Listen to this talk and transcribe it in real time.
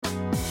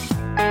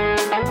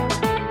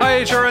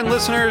HRN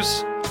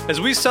listeners.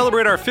 As we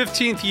celebrate our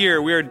 15th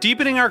year, we are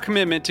deepening our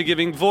commitment to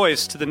giving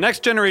voice to the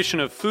next generation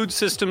of food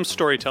systems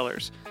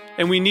storytellers,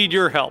 and we need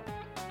your help.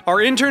 Our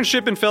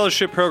internship and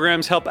fellowship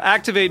programs help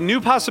activate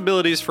new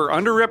possibilities for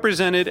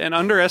underrepresented and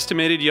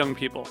underestimated young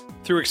people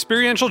through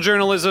experiential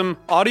journalism,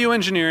 audio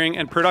engineering,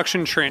 and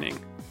production training.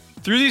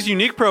 Through these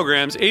unique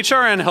programs,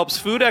 HRN helps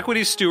food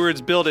equity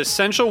stewards build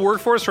essential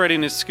workforce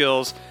readiness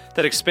skills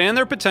that expand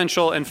their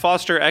potential and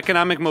foster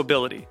economic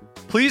mobility.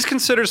 Please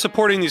consider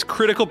supporting these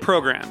critical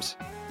programs.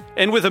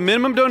 And with a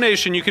minimum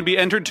donation, you can be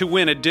entered to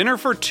win a dinner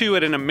for two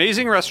at an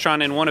amazing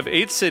restaurant in one of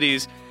 8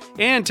 cities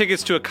and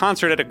tickets to a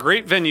concert at a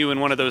great venue in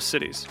one of those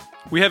cities.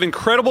 We have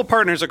incredible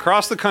partners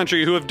across the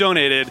country who have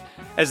donated,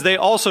 as they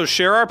also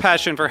share our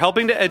passion for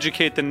helping to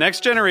educate the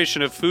next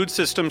generation of food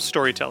systems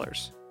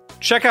storytellers.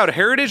 Check out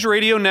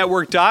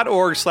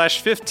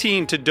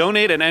heritageradionetwork.org/15 to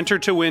donate and enter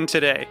to win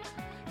today.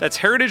 That's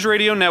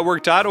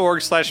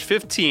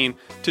heritageradionetwork.org/15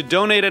 to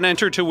donate and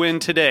enter to win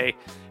today.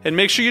 And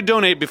make sure you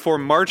donate before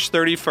March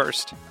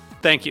 31st.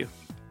 Thank you.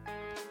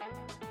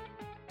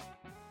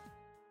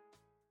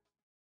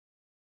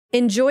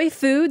 Enjoy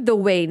food the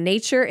way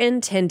nature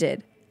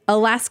intended.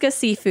 Alaska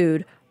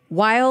Seafood.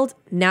 Wild,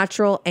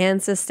 natural,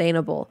 and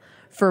sustainable.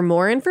 For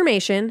more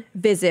information,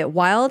 visit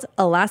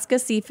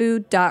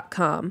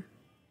wildalaskaseafood.com.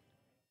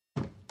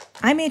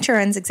 I'm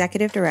HRN's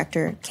Executive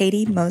Director,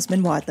 Katie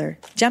Mosman-Wadler,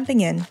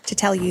 jumping in to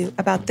tell you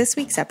about this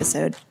week's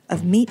episode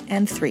of Meat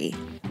and Three,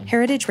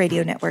 Heritage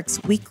Radio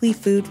Network's weekly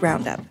food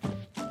roundup.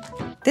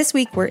 This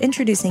week, we're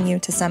introducing you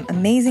to some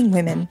amazing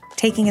women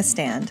taking a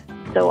stand.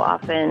 So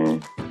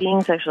often,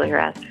 being sexually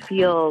harassed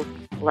feels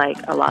like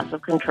a loss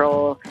of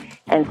control,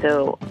 and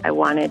so I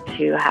wanted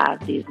to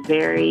have these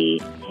very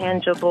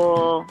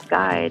tangible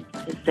guides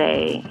to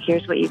say,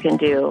 here's what you can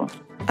do.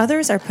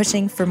 Others are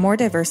pushing for more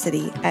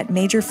diversity at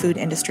major food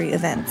industry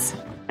events.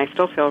 I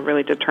still feel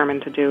really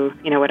determined to do,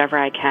 whatever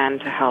I can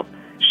to help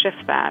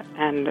shift that,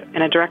 and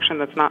in a direction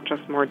that's not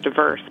just more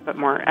diverse, but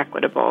more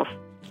equitable.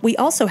 We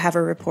also have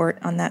a report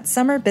on that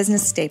summer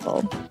business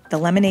staple, the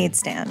lemonade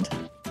stand.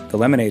 The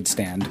lemonade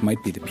stand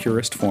might be the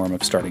purest form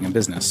of starting a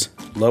business.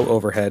 Low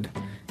overhead,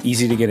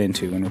 easy to get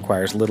into, and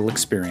requires little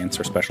experience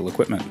or special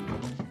equipment.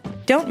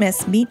 Don't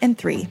miss Meat and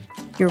Three,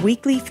 your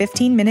weekly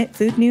 15-minute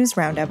food news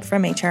roundup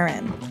from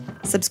HRN.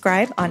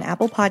 Subscribe on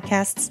Apple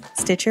Podcasts,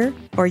 Stitcher,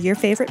 or your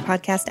favorite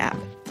podcast app.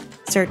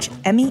 Search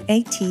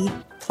MEAT+THREE,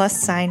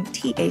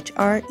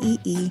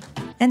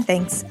 and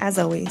thanks, as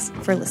always,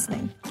 for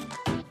listening.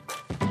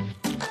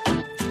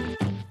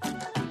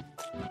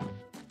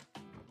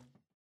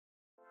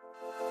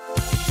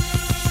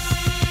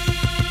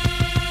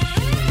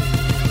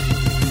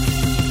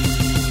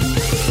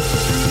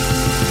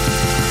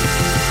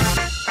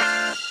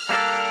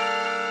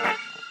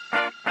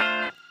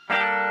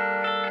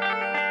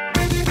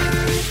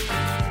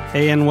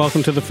 Hey, and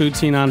welcome to the Food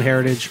Scene on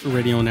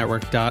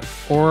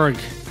heritageradionetwork.org.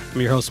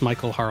 I'm your host,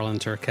 Michael Harlan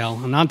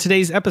Turkel, and on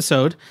today's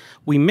episode,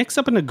 we mix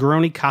up a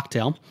Negroni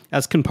cocktail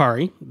as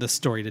Campari, the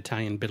storied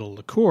Italian bittle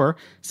liqueur,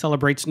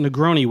 celebrates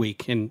Negroni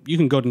Week, and you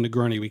can go to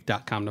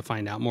negroniweek.com to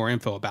find out more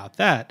info about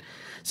that.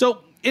 So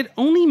it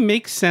only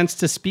makes sense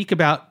to speak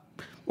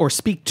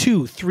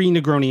to 3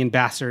 Negroni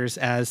ambassadors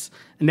as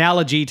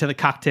analogy to the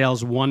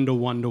cocktail's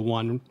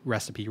 1-to-1-to-1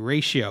 recipe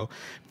ratio.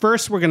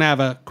 First, we're going to have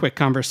a quick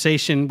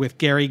conversation with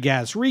Gary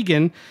Gaz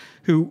Regan,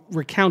 who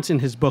recounts in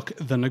his book,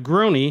 The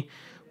Negroni,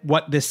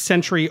 what this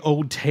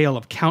century-old tale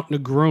of Count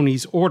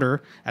Negroni's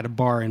order at a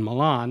bar in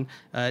Milan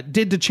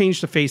did to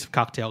change the face of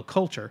cocktail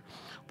culture.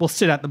 We'll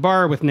sit at the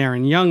bar with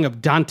Naren Young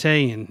of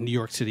Dante in New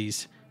York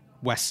City's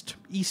West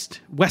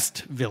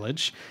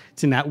Village.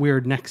 It's in that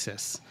weird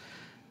nexus,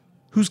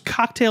 whose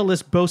cocktail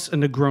list boasts a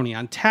Negroni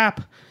on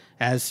tap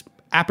as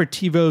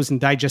aperitivos and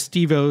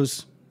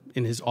digestivos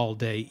in his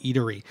all-day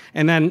eatery.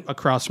 And then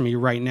across from me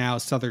right now,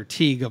 Souther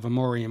Teague of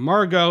Amori and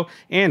Margot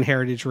and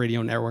Heritage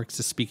Radio Network's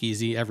The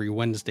Speakeasy every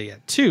Wednesday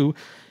at 2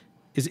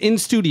 is in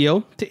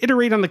studio to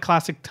iterate on the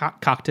classic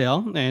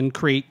cocktail and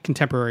create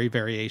contemporary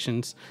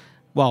variations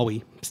while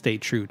we stay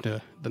true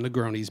to the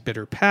Negroni's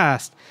bitter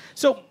past.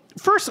 So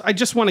first, I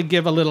just want to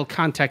give a little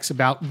context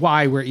about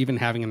why we're even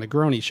having a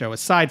Negroni show,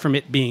 aside from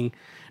it being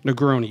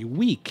Negroni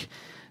Week.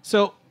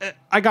 So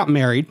I got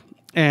married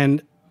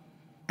and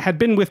had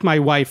been with my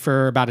wife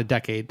for about a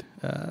decade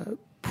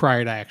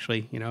prior to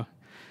actually,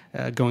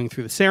 going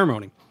through the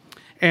ceremony.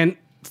 And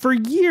for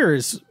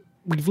years,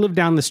 we've lived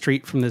down the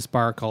street from this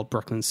bar called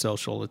Brooklyn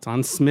Social. It's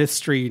on Smith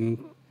Street and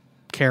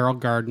Carroll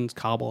Gardens,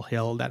 Cobble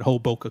Hill, that whole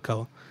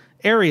Boca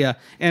area.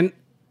 And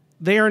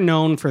they are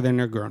known for their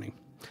Negroni.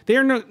 They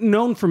are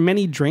known for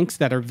many drinks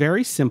that are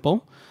very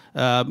simple.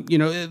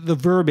 The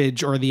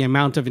verbiage or the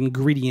amount of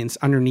ingredients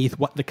underneath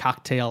what the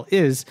cocktail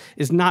is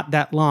not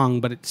that long,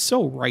 but it's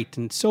so right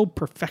and so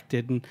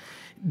perfected and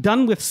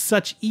done with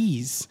such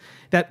ease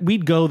that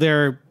we'd go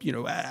there,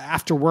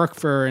 after work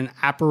for an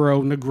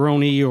apero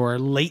Negroni or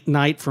late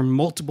night for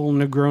multiple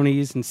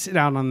Negronis and sit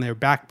out on their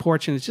back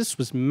porch, and it just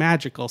was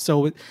magical.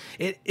 So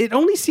it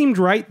only seemed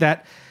right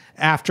that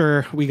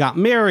after we got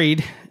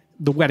married,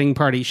 the wedding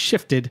party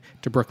shifted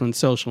to Brooklyn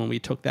Social, and we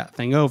took that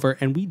thing over,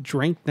 and we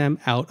drank them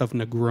out of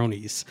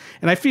Negronis.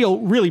 And I feel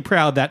really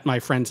proud that my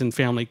friends and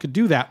family could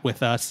do that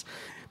with us.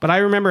 But I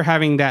remember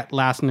having that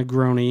last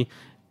Negroni,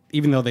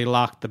 even though they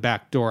locked the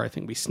back door, I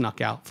think we snuck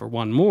out for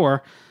one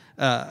more,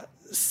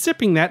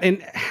 sipping that,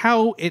 and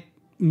how it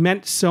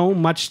meant so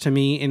much to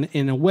me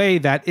in a way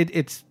that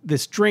it's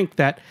this drink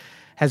that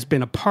has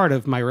been a part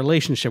of my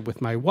relationship with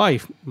my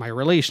wife, my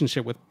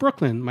relationship with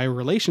Brooklyn, my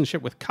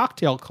relationship with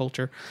cocktail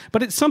culture.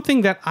 But it's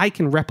something that I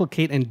can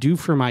replicate and do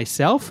for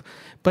myself,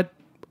 but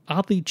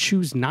oddly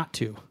choose not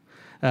to.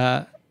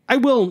 I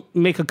will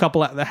make a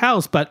couple at the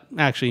house, but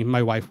actually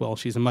my wife will.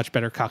 She's a much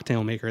better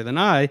cocktail maker than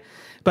I.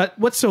 But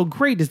what's so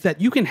great is that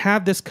you can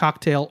have this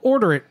cocktail,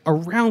 order it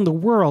around the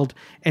world,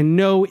 and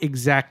know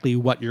exactly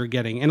what you're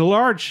getting. And a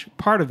large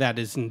part of that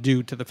is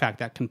due to the fact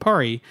that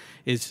Campari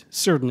is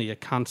certainly a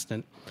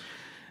constant.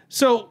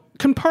 So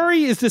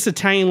Campari is this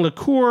Italian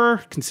liqueur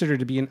considered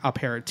to be an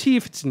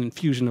aperitif. It's an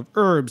infusion of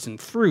herbs and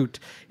fruit.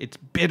 It's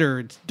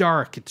bitter, it's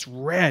dark, it's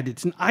red.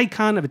 It's an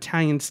icon of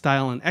Italian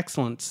style and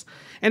excellence.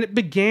 And it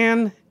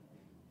began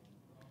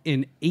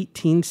in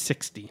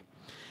 1860.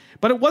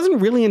 But it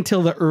wasn't really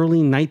until the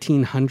early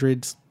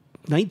 1900s,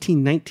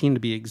 1919 to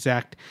be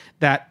exact,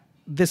 that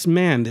this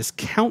man, this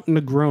Count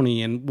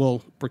Negroni, and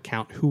we'll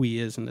recount who he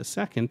is in a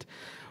second,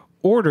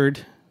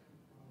 ordered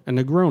a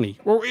Negroni.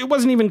 Or it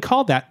wasn't even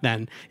called that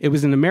then. It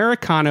was an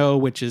Americano,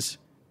 which is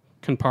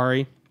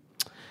Campari,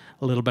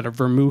 a little bit of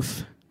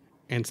vermouth,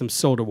 and some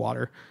soda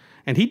water.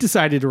 And he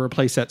decided to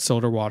replace that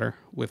soda water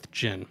with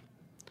gin.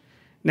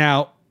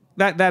 Now,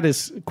 that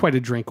is quite a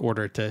drink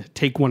order to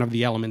take one of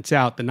the elements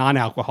out, the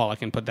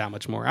non-alcoholic, and put that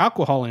much more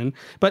alcohol in.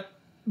 But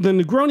the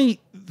Negroni,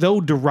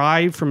 though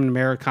derived from an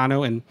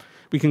Americano, and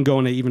we can go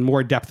into even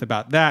more depth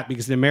about that,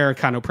 because the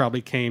Americano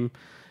probably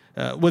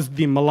was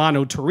the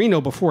Milano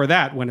Torino before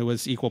that, when it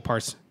was equal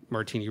parts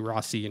Martini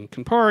Rossi and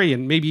Campari,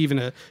 and maybe even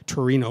a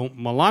Torino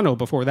Milano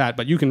before that.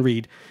 But you can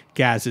read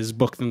Gaz's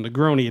book, The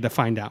Negroni, to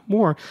find out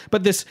more.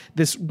 But this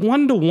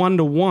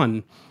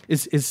 1:1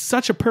 is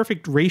such a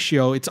perfect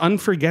ratio. It's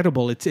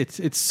unforgettable.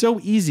 It's so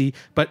easy,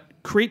 but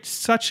creates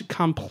such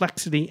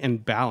complexity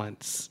and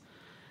balance.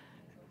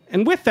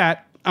 And with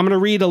that, I'm going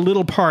to read a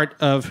little part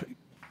of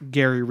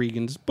Gary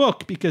Regan's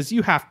book, because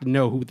you have to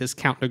know who this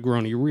Count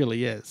Negroni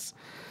really is.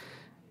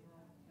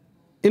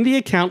 In the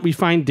account, we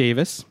find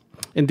Davis,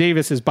 and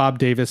Davis is Bob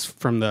Davis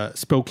from the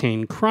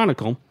Spokane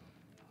Chronicle.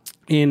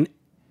 In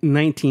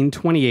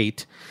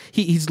 1928,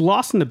 he's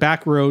lost in the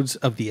back roads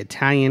of the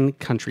Italian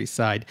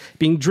countryside,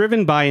 being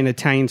driven by an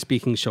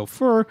Italian-speaking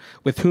chauffeur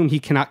with whom he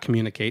cannot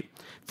communicate.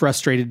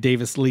 Frustrated,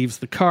 Davis leaves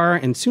the car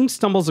and soon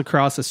stumbles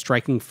across a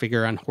striking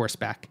figure on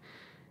horseback.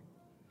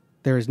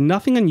 There is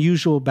nothing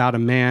unusual about a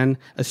man,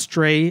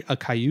 astray, a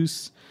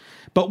cayuse.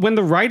 But when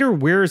the rider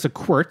wears a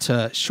quirt,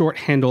 a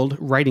short-handled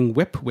riding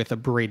whip with a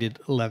braided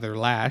leather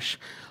lash,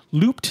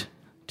 looped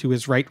to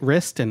his right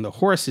wrist, and the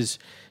horse is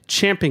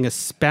champing a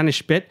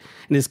Spanish bit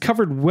and is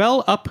covered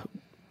well up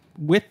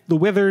with the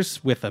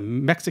withers with a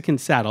Mexican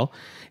saddle,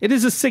 it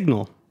is a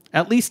signal,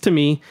 at least to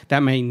me,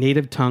 that my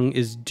native tongue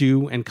is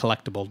due and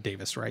collectible,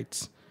 Davis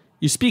writes.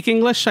 You speak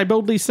English, I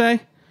boldly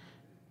say?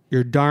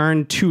 You're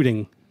darn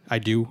tooting, I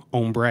do,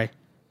 hombre.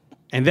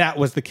 And that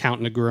was the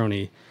Count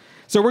Negroni.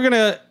 So we're going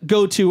to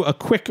go to a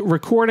quick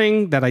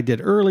recording that I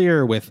did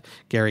earlier with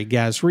Gary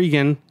Gaz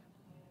Regan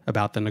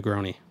about the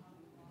Negroni.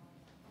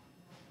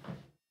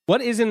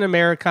 What is an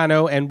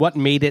Americano and what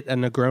made it a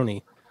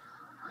Negroni?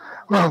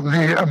 Well,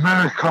 the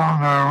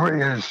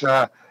Americano is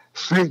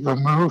sweet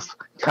vermouth,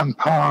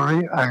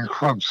 Campari, and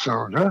club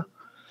soda.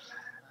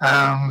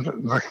 And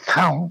the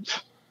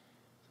Count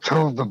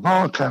told the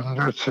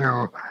bartender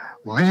to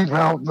leave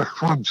out the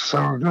club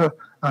soda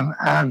and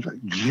add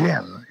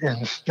gin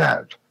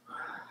instead.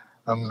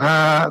 And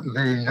there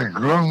the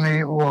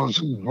Negroni was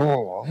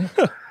born.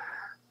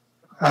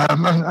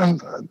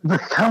 And the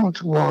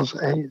Count was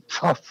a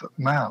tough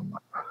man.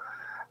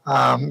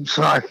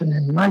 So I can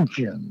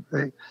imagine,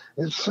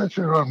 it's such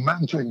a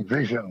romantic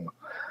vision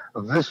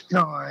of this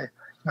guy.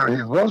 Now,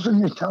 he was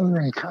an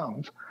Italian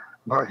Count,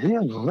 but he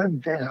had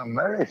lived in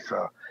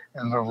America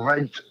in the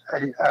late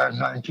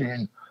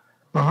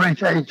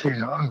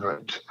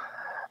 1800s.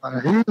 And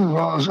he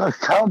was a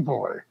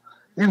cowboy.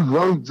 He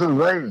rode the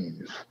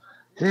range.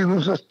 He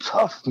was a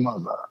tough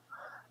mother.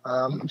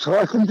 So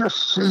I can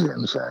just see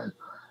him saying,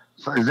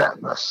 forget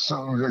the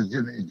soda,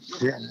 give me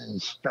gin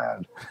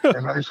instead.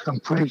 It makes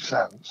complete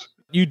sense.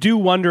 You do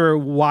wonder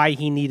why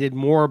he needed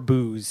more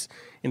booze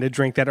in a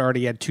drink that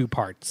already had two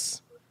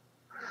parts.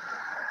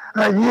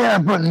 Yeah,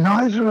 but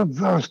neither of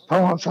those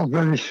parts are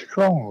very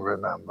strong,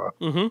 remember?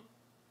 Mm-hmm.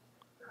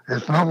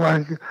 It's not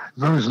like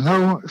there's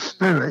no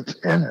spirit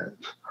in it.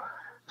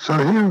 So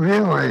he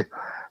really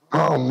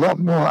put a lot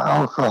more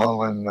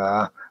alcohol in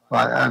there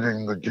by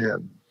adding the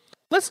gin.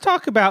 Let's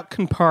talk about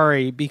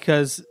Campari,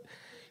 because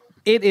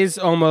it is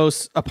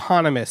almost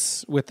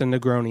eponymous with the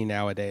Negroni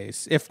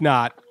nowadays. If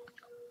not,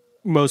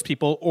 most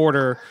people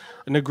order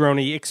a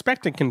Negroni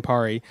expecting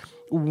Campari.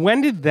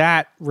 When did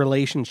that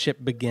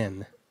relationship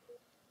begin?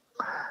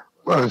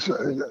 Well,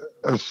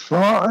 as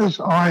far as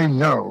I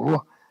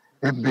know,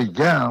 it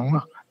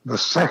began the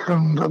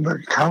second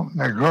that Count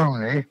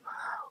Negroni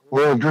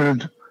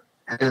ordered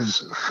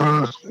his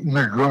first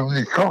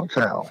Negroni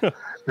cocktail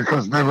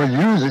because they were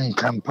using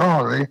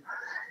Campari.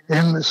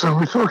 So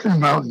we're talking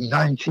about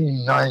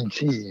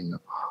 1919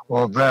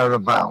 or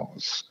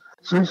thereabouts.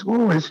 So it's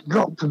always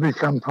got to be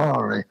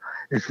Campari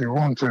if you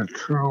want a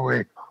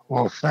truly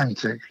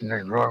authentic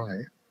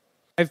Negroni.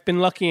 I've been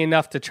lucky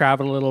enough to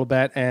travel a little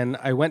bit, and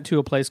I went to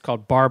a place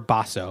called Bar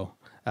Basso,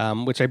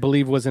 which I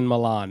believe was in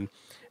Milan.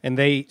 And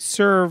they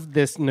served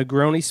this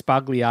Negroni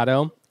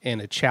Spagliato in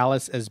a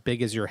chalice as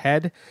big as your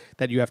head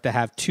that you have to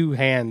have two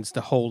hands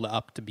to hold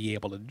up to be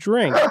able to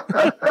drink.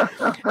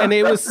 And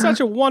it was such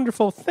a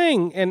wonderful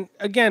thing. And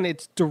again,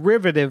 it's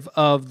derivative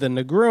of the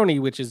Negroni,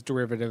 which is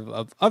derivative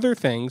of other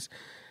things.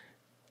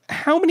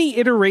 How many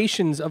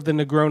iterations of the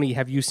Negroni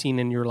have you seen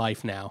in your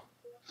life now?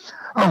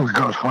 Oh,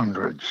 God,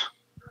 hundreds.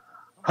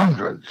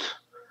 Hundreds.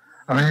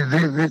 I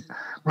mean,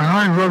 when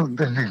I wrote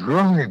the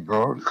Negroni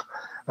book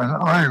and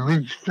I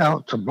reached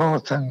out to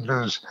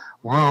bartenders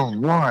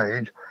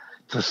worldwide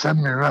to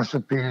send me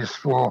recipes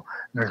for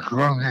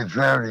Negroni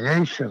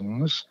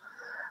variations,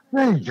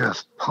 they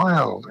just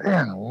piled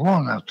in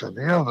one after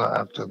the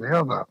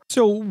other.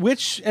 So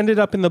which ended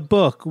up in the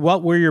book?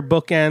 What were your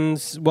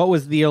bookends? What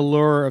was the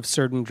allure of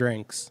certain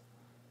drinks?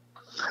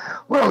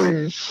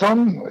 Well,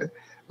 some,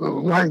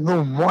 like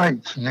the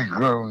white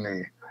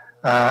Negroni,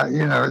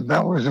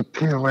 that was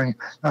appealing.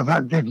 Now,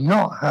 that did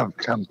not have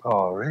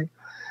Campari,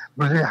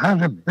 but it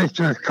had a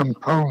bitter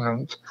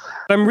component.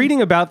 I'm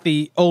reading about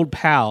the Old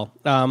Pal,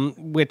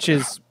 which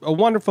is a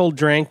wonderful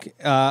drink.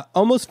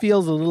 Almost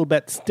feels a little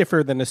bit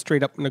stiffer than a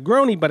straight-up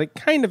Negroni, but it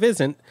kind of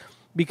isn't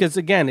because,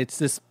 again, it's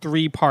this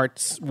 3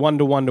 parts,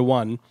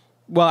 1:1:1.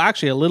 Well,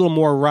 actually, a little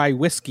more rye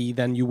whiskey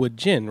than you would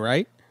gin,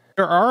 right?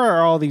 There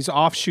are all these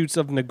offshoots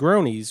of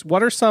Negronis.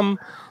 What are some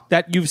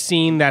that you've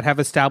seen that have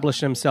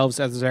established themselves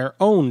as their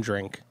own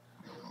drink?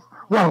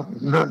 Well,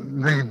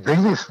 the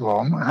biggest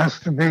one has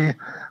to be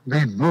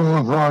the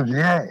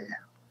Boulevardier.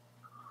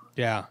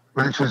 Yeah.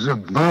 Which is a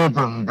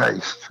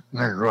bourbon-based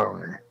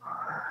Negroni.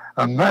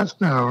 And that's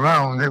been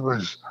around. It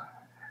was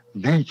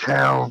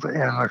detailed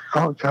in a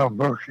cocktail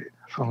book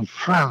from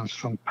France,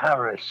 from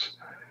Paris,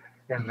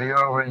 in the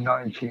early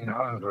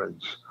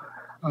 1900s.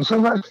 And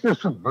so that's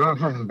just a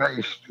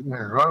bourbon-based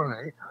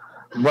Negroni,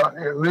 but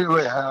it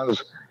really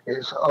has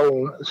its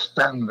own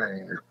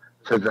standing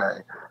today,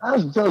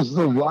 as does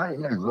the white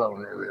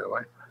Negroni,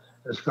 really.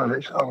 It's got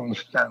its own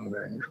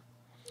standing.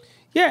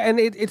 Yeah, and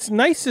it's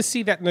nice to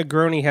see that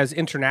Negroni has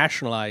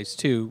internationalized,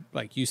 too.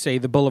 Like you say,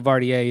 the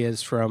Boulevardier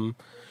is from,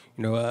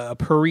 a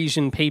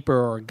Parisian paper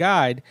or a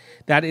guide,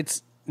 that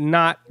it's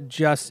not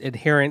just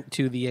adherent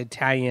to the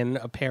Italian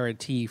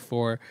aperitif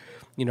or,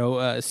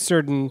 a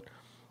certain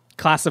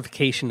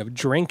classification of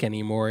drink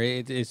anymore.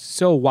 It's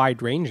so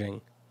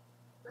wide-ranging.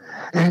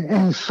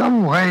 In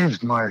some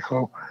ways,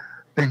 Michael,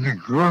 the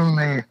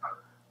Negroni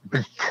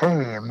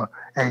became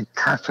a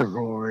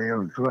category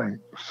of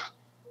drinks.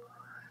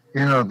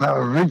 That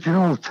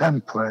original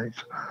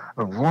template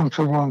of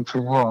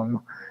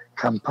 1:1:1,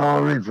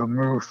 Campari,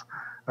 vermouth,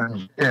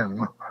 and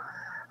gin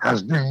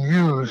has been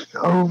used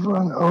over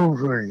and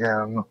over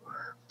again,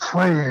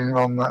 playing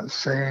on that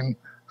same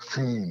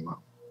theme.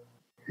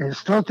 It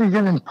started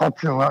getting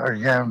popular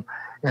again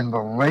in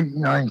the late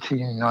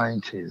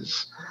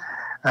 1990s.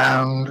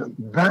 And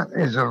that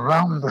is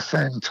around the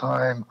same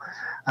time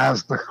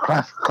as the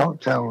craft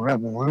cocktail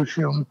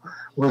revolution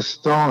was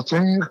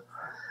starting.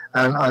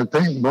 And I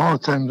think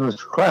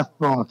craft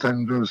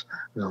bartenders,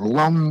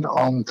 glommed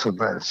onto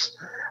this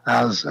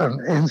as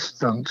an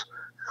instant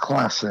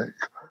classic.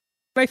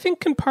 I think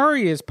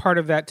Campari is part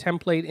of that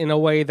template in a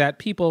way that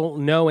people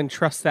know and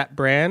trust that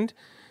brand.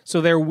 So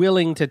they're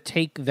willing to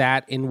take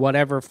that in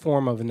whatever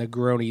form of a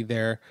Negroni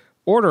they're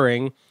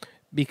ordering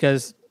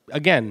because,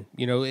 again,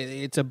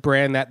 it's a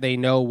brand that they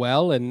know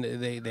well and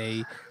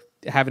they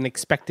have an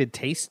expected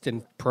taste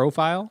and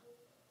profile.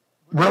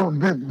 Well,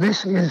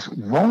 this is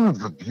one of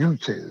the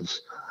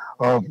beauties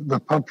of the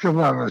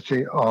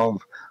popularity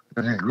of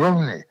the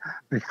Negroni,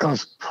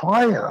 because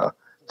prior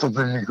to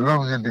the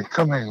Negroni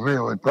becoming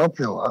really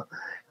popular,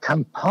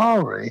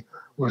 Campari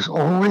was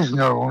always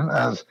known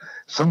as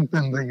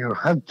something that you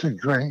had to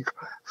drink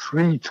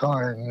 3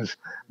 times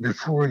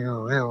before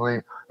you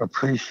really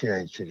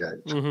appreciated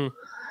it. Mm-hmm.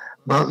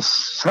 But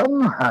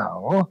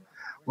somehow,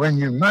 when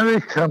you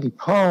marry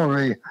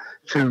Campari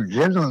to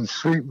gin and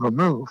sweet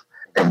vermouth,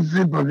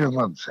 everybody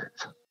loves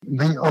it.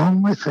 The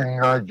only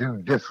thing I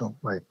do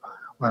differently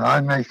when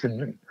I make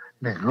a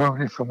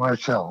Negroni for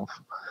myself,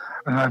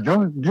 and I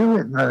don't do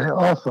it very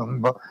often,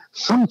 but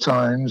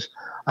sometimes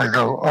I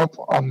go up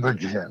on the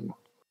gin.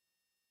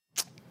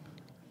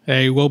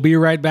 Hey, we'll be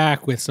right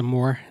back with some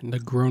more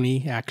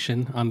Negroni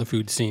action on the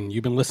food scene.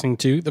 You've been listening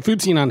to The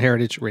Food Scene on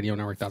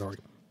heritageradionetwork.org.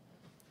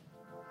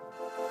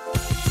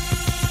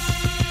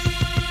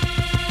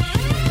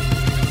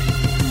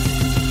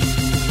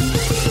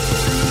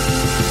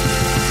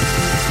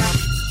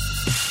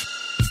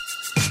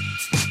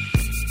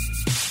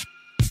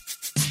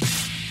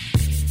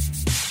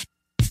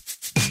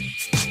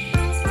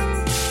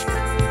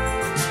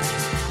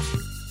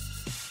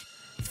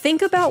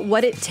 Think about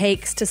what it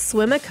takes to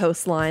swim a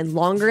coastline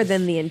longer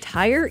than the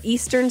entire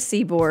eastern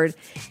seaboard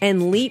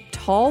and leap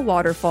tall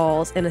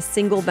waterfalls in a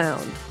single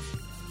bound.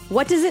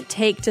 What does it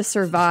take to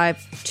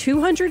survive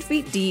 200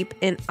 feet deep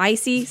in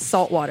icy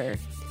saltwater?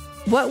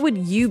 What would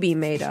you be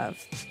made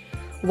of?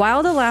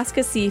 Wild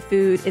Alaska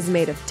seafood is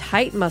made of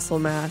tight muscle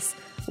mass,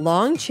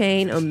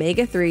 long-chain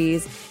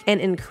omega-3s, and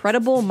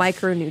incredible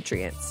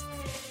micronutrients.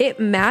 It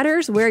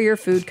matters where your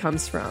food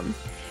comes from.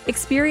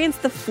 Experience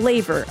the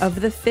flavor of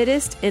the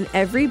fittest in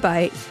every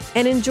bite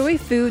and enjoy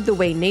food the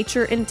way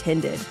nature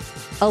intended.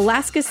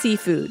 Alaska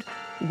Seafood,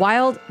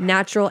 wild,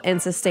 natural,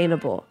 and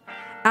sustainable.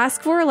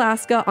 Ask for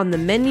Alaska on the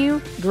menu,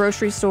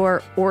 grocery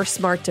store, or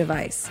smart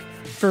device.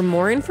 For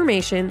more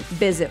information,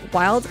 visit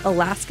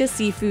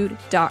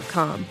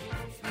wildalaskaseafood.com.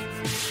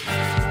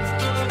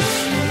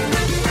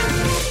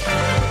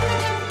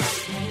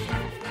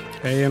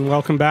 Hey, and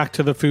welcome back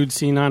to the Food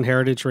Scene on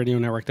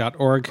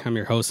heritageradionetwork.org. I'm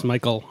your host,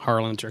 Michael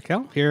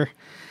Harlan-Turkel, here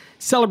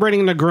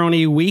celebrating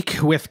Negroni Week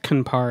with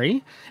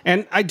Campari.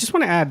 And I just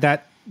want to add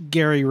that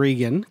Gary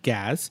Regan,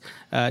 Gaz,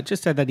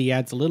 just said that he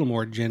adds a little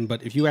more gin,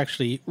 but if you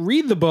actually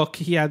read the book,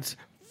 he adds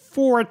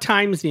 4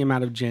 times the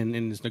amount of gin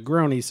in his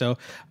Negroni. So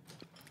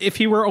if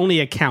he were only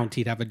a count,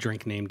 he'd have a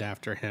drink named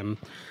after him.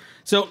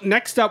 So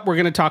next up, we're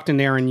going to talk to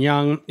Naren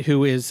Young,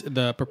 who is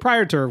the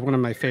proprietor of one of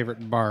my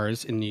favorite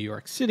bars in New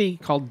York City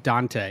called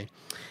Dante.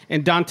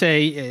 And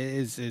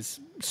Dante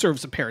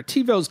serves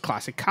aperitivos,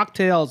 classic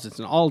cocktails. It's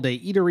an all-day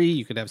eatery.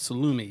 You could have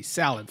salumi,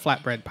 salad,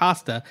 flatbread,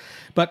 pasta.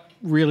 But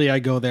really, I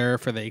go there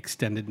for the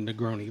extended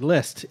Negroni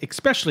list,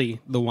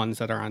 especially the ones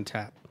that are on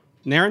tap.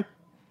 Naren?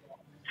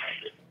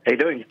 How you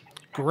doing?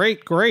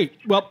 Great.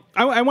 Well,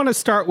 I want to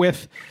start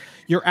with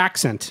your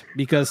accent,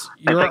 because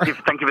you're...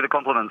 Thank you for the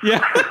compliments.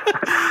 Yeah.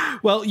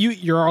 Well,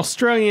 you're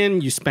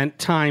Australian. You spent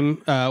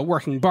time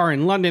working bar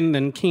in London,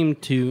 then came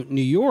to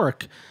New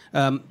York.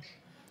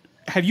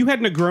 Have you had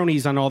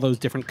Negronis on all those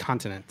different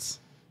continents?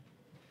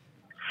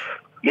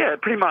 Yeah,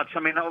 pretty much. I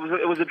mean,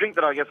 it was a drink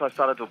that I guess I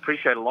started to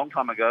appreciate a long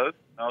time ago.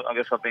 I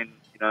guess I've been,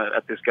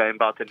 at this game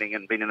bartending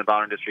and been in the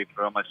bar industry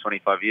for almost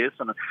 25 years.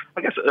 And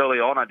I guess early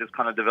on, I just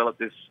kind of developed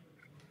this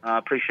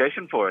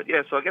appreciation for it.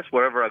 Yeah, so I guess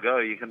wherever I go,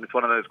 it's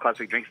one of those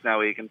classic drinks now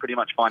where you can pretty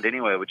much find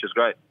anywhere, which is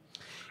great.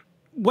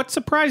 What's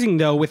surprising,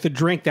 though, with a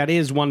drink that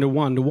is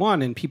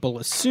 1-to-1-to-1 and people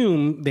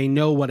assume they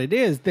know what it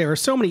is, there are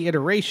so many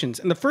iterations.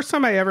 And the first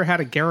time I ever had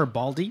a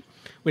Garibaldi,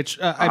 which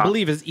I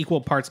believe is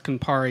equal parts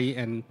Campari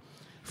and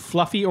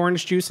fluffy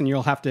orange juice, and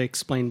you'll have to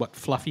explain what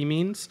fluffy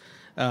means.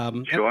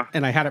 Sure.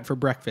 And I had it for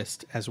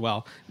breakfast as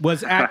well,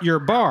 was at your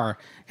bar.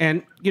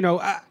 And,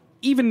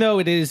 even though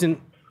it isn't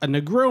a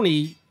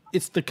Negroni,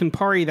 it's the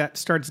Campari that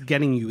starts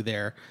getting you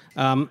there.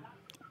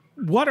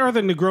 What are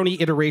the Negroni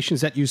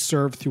iterations that you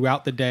serve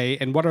throughout the day,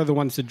 and what are the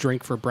ones to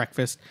drink for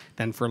breakfast,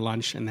 then for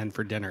lunch, and then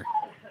for dinner?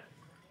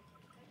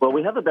 Well,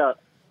 we have about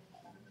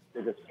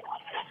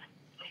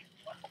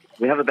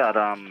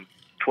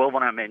 12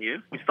 on our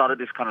menu. We started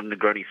this kind of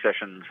Negroni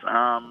sessions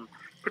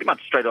pretty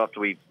much straight after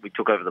we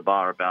took over the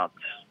bar about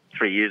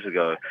 3 years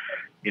ago.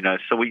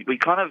 So we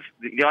kind of,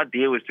 the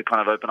idea was to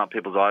kind of open up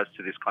people's eyes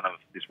to this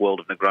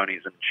world of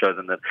Negronis and show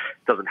them that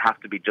it doesn't have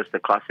to be just a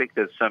classic.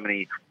 There's so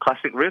many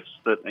classic riffs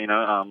that,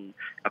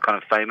 are kind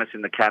of famous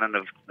in the canon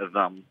of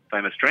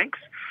famous drinks.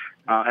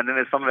 And then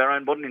there's some of our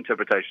own modern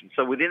interpretations.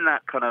 So within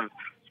that kind of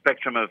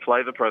spectrum of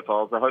flavor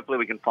profiles, hopefully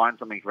we can find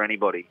something for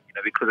anybody,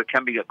 because it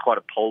can be quite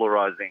a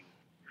polarizing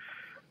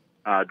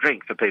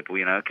drink for people.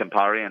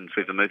 Campari and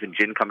sweet vermouth and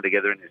gin come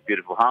together in this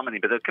beautiful harmony,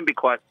 but it can be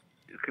quite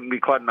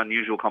an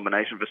unusual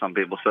combination for some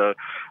people. So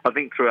I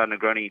think through our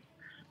Negroni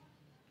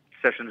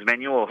sessions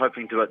menu, or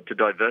hoping to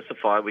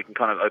diversify, we can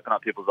kind of open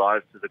up people's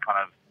eyes to the kind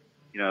of,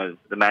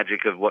 the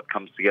magic of what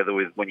comes together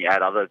with when you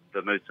add other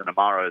vermouths and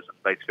amaros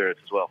and base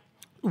spirits as well.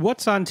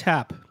 What's on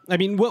tap? I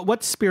mean,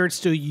 what spirits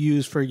do you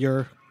use for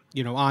your,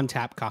 on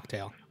tap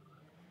cocktail?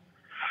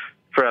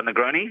 For our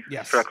Negroni?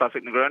 Yes. For our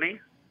classic Negroni?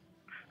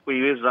 We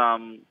use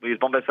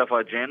Bombay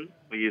Sapphire Gin,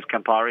 we use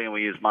Campari, and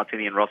we use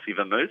Martini and Rossi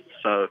vermouth.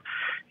 So,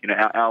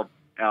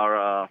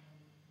 our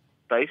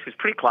base is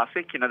pretty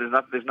classic.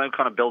 There's no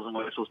kind of bells and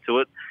whistles to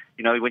it.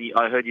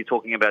 I heard you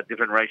talking about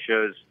different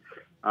ratios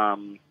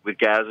with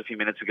Gaz a few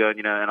minutes ago,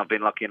 and I've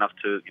been lucky enough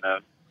to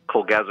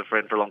call Gaz a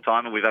friend for a long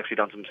time, and we've actually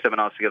done some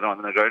seminars together on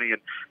the Negroni.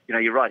 And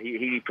you're right,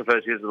 he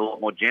prefers his with a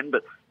lot more gin,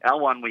 but our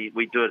one we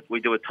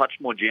do a touch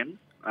more gin,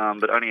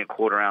 but only a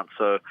quarter ounce.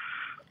 So.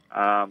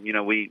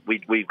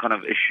 We kind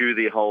of eschew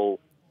the whole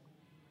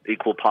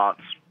equal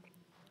parts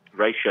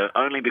ratio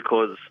only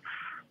because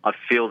I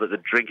feel that the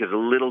drink is a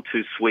little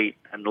too sweet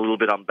and a little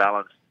bit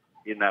unbalanced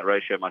in that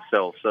ratio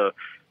myself. So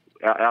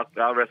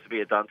our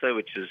recipe at Dante,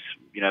 which has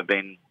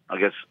been, I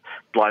guess,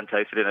 blind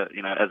tasted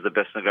as the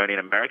best Negroni in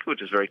America,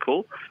 which is very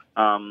cool,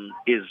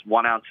 is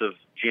 1 ounce of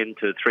gin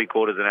to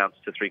 3/4 ounce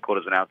to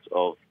 3/4 ounce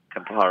of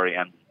Campari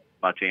and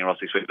Martini and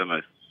Rossi sweet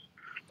vermouth.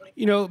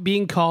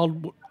 Being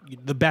called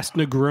the best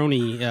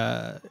Negroni,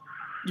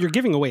 you're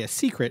giving away a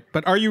secret,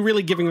 but are you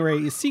really giving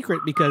away a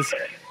secret? Because,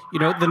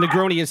 the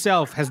Negroni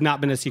itself has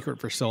not been a secret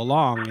for so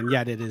long, and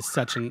yet it is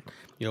such an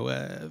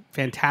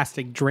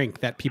fantastic drink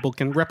that people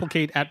can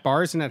replicate at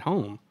bars and at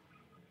home.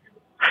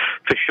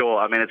 For sure.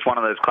 I mean, it's one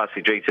of those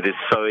classic drinks that is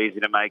so easy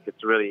to make.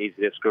 It's really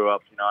easy to screw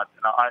up. And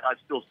I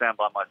still stand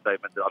by my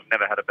statement that I've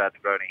never had a bad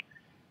Negroni.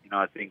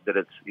 I think that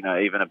it's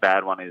even a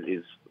bad one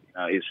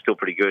is still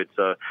pretty good.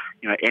 So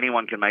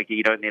anyone can make it.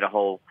 You don't need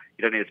to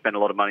spend a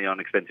lot of money on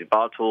expensive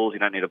bar tools. You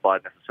don't need to buy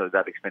necessarily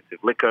that expensive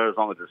liquor, as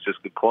long as it's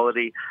just good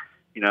quality.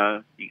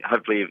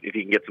 Hopefully if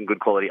you can get some good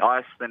quality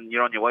ice, then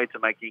you're on your way to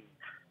making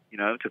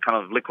to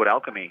kind of liquid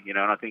alchemy, and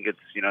I think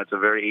it's a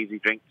very easy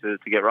drink to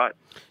get right.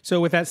 So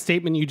with that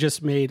statement you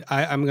just made,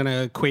 I'm going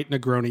to equate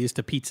Negronis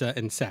to pizza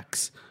and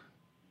sex.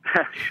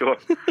 Sure,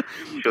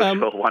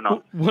 why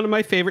not? One of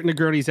my favorite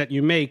Negronis that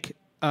you make,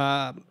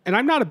 and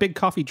I'm not a big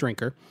coffee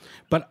drinker,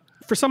 but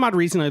for some odd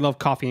reason I love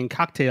coffee and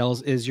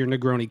cocktails, is your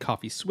Negroni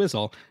coffee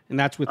swizzle, and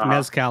that's with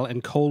mezcal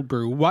and cold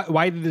brew.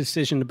 Why the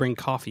decision to bring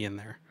coffee in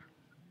there?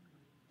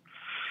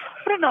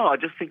 I don't know. I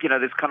just think,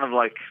 there's kind of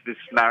like this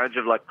marriage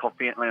of like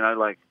coffee and,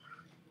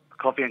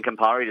 coffee and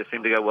Campari just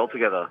seem to go well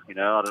together,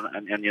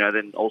 and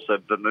then also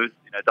vermouth,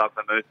 dark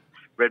vermouth,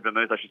 red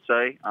vermouth, I should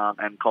say,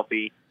 and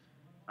coffee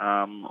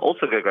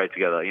also go great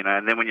together,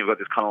 and then when you've got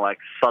this kind of like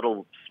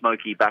subtle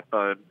smoky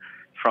backbone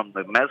from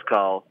the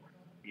mezcal,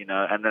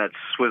 and then it's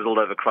swizzled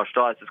over crushed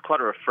ice, it's quite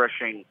a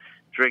refreshing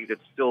drink that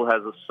still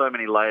has so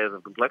many layers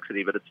of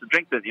complexity, but it's a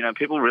drink that,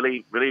 people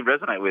really, really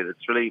resonate with.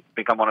 It's really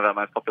become one of our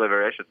most popular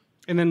variations.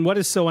 And then what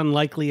is so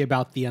unlikely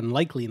about the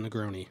unlikely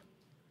Negroni?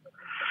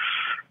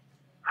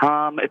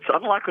 It's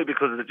unlikely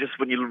because it just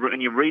when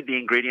you read the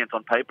ingredients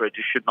on paper, it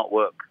just should not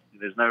work.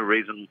 There's no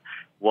reason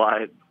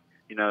why,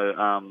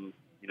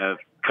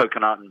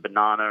 coconut and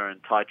banana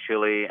and Thai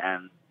chili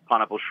and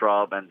pineapple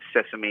shrub and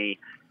sesame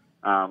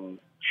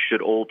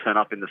should all turn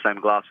up in the same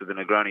glass with the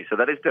Negroni. So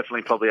that is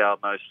definitely probably our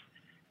most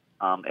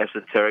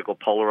esoteric or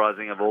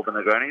polarizing of all the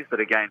Negronis.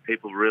 But again,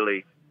 people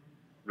really,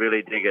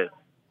 really dig it.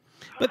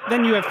 But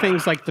then you have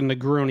things like the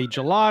Negroni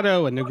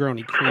gelato and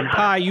Negroni cream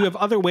pie. You have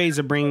other ways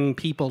of bringing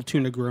people to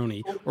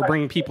Negroni or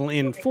bringing people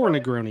in for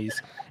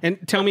Negronis. And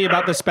tell me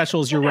about the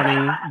specials you're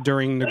running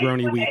during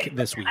Negroni week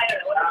this week.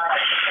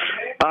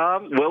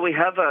 Well, we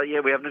have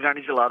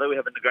Negroni gelato. We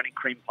have a Negroni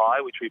cream pie,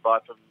 which we buy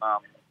from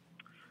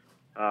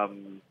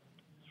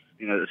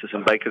there's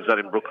some bakers out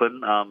in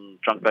Brooklyn,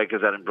 drunk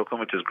bakers out in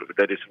Brooklyn,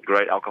 they do some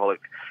great alcoholic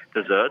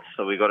desserts.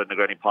 So we got a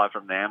Negroni pie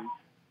from them.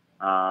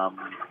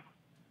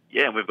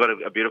 And we've got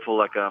a beautiful,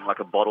 like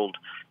a bottled,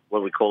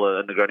 what we call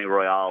a Negroni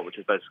Royale, which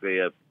is basically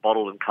a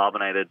bottled and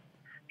carbonated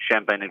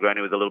champagne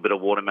Negroni with a little bit of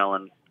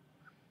watermelon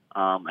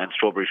and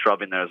strawberry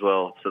shrub in there as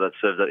well. So that's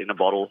served in a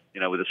bottle,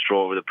 with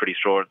a pretty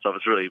straw and stuff.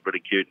 It's really,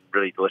 really cute and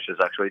really delicious,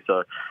 actually.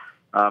 So,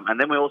 and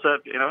then we also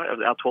have,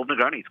 our 12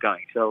 Negronis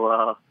going.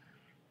 So,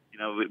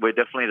 we're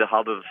definitely the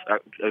hub of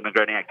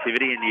Negroni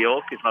activity in New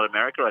York, if not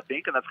America, I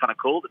think. And that's kind of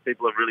cool that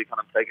people have really kind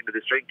of taken to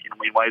this drink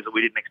in ways that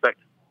we didn't expect.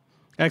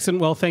 Excellent.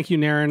 Well, thank you,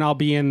 Naren. I'll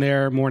be in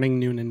there morning,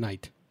 noon, and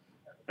night.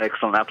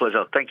 Excellent. Our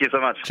pleasure. Thank you so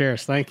much.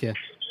 Cheers. Thank you.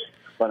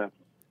 Bye now.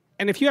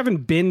 And if you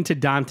haven't been to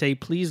Dante,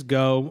 please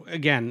go.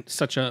 Again,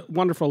 such a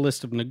wonderful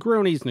list of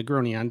Negronis,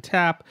 Negroni on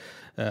tap,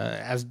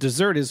 as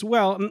dessert as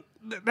well. And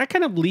that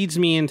kind of leads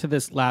me into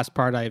this last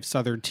part. I have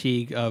Southern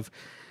Teague of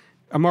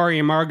Amari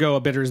and Margot, a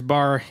bitters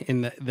bar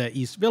in the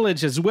East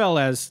Village, as well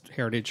as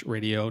Heritage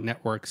Radio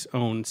Network's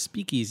own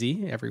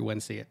Speakeasy every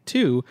Wednesday at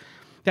 2.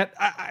 That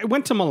I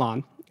went to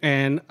Milan,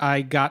 and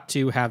I got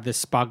to have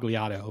this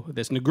spagliato,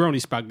 this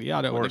Negroni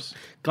spagliato. And the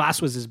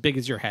glass was as big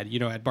as your head,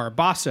 at Bar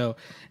Basso.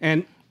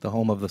 And the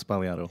home of the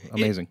spagliato.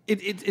 Amazing.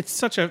 It's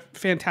such a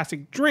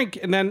fantastic drink.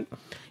 And then,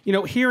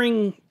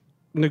 hearing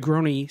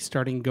Negroni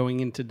starting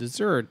going into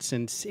desserts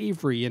and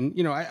savory, and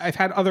I've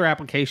had other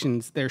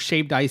applications. There's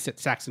shaved ice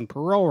at Saxon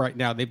Perot right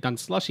now. They've done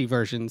slushy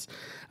versions.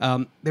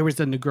 There was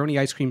the Negroni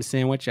ice cream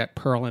sandwich at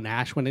Pearl and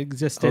Ash when it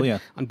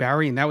existed on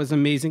Bowery, and that was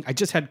amazing. I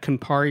just had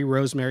Campari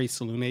rosemary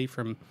salumi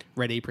from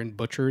Red Apron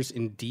Butchers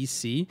in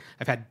DC.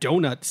 I've had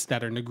donuts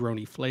that are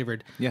Negroni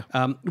flavored.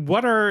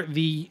 What are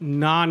the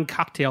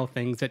non-cocktail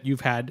things that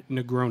you've had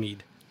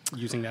Negroni'd,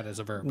 using that as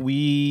a verb?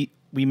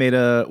 We had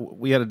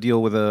a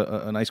deal with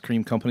an ice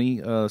cream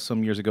company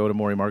some years ago at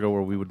Amore Margo,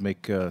 where we would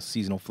make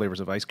seasonal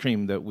flavors of ice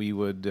cream that we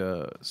would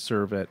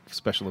serve at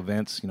special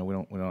events. We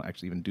don't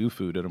actually even do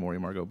food at Amore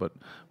Margo, but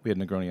we had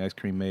Negroni ice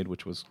cream made,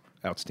 which was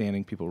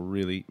outstanding. People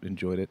really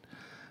enjoyed it.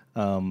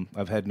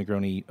 I've had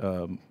Negroni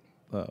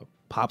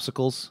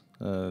popsicles.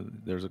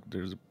 There's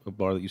a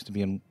bar that used to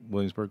be in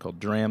Williamsburg called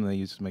Dram. They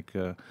used to make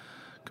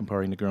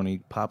Campari Negroni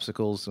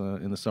popsicles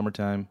in the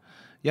summertime.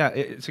 Yeah,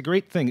 it's a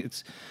great thing.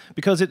 It's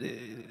because it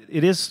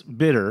is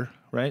bitter,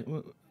 right?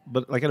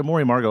 But like at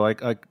Amore Margo, I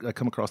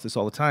come across this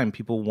all the time.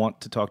 People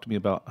want to talk to me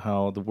about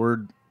how the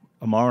word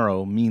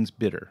amaro means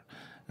bitter,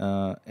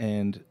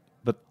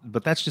 but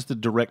that's just a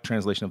direct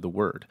translation of the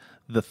word.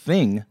 The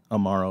thing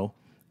amaro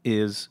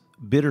is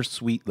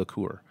bittersweet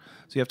liqueur.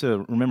 So you have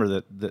to remember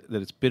that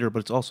it's bitter, but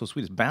it's also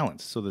sweet. It's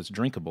balanced, so that it's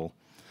drinkable.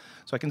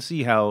 So I can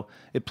see how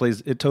it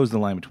toes the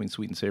line between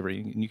sweet and savory,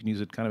 and you can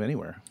use it kind of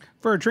anywhere.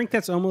 For a drink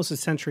that's almost a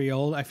century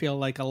old, I feel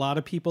like a lot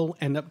of people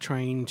end up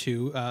trying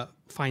to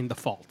find the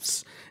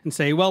faults and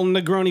say, well,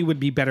 Negroni would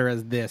be better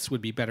as this,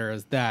 would be better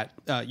as that.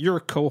 Your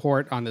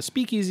cohort on the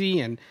Speakeasy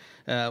and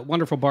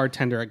wonderful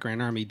bartender at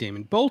Grand Army,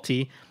 Damon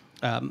Bolte,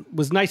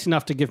 was nice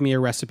enough to give me a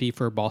recipe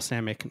for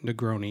balsamic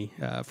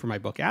Negroni for my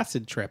book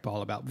Acid Trip,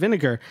 all about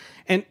vinegar.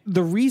 And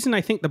the reason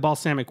I think the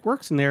balsamic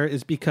works in there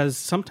is because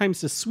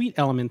sometimes the sweet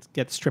element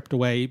gets stripped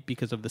away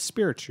because of the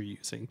spirits you're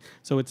using.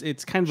 So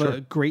it's kind of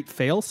a great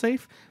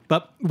fail-safe.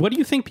 But what do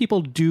you think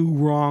people do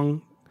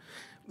wrong?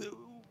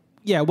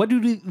 Yeah, what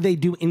do they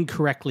do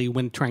incorrectly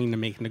when trying to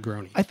make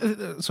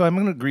Negroni? So I'm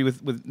going to agree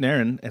with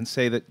Naren and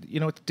say that,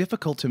 it's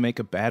difficult to make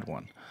a bad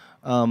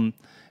one.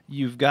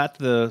 You've got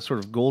the sort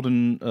of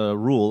golden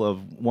rule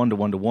of 1 to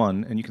 1 to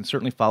 1, and you can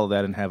certainly follow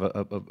that and have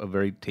a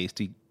very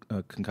tasty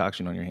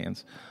concoction on your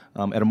hands.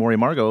 At Amore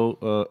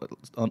Margot,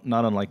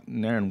 not unlike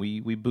Naren,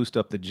 we boost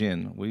up the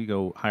gin. We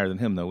go higher than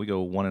him, though. We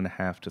go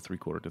 1.5 to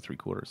 3/4 to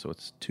 3/4, so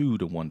it's 2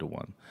 to 1 to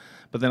 1.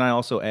 But then I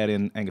also add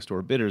in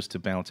Angostura bitters to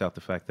balance out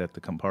the fact that the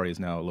Campari is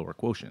now a lower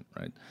quotient,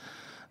 right?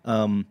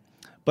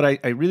 But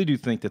I really do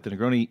think that the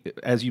Negroni,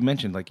 as you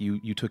mentioned, like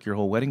you took your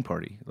whole wedding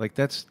party. Like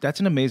that's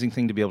an amazing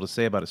thing to be able to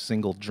say about a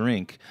single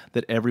drink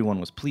that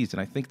everyone was pleased.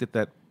 And I think that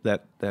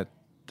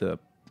the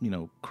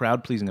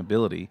crowd pleasing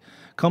ability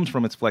comes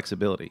from its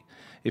flexibility.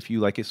 If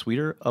you like it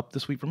sweeter, up the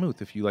sweet vermouth.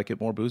 If you like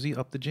it more boozy,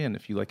 up the gin.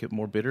 If you like it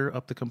more bitter,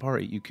 up the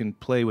Campari. You can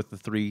play with the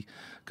three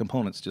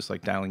components, just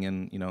like dialing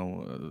in,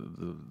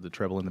 the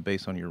treble and the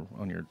bass on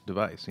your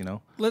device.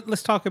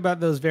 Let's talk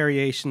about those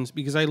variations,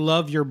 because I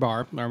love your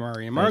bar,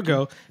 Amore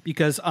Margot,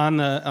 because on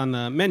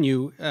the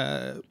menu,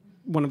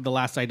 one of the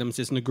last items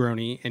is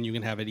Negroni, and you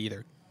can have it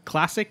either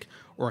classic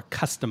or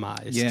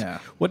customized. Yeah.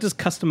 What does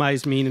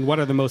customized mean, and what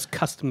are the most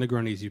custom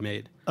Negronis you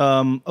made?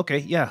 Okay,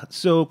 yeah.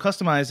 So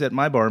customized at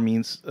my bar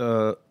means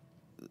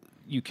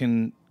you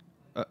can...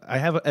 I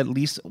have at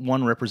least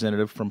one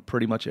representative from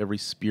pretty much every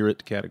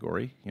spirit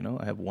category.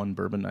 I have 1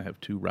 bourbon, I have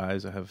 2 rye,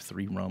 I have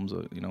 3 rums,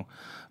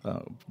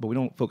 but we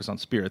don't focus on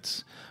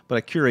spirits. But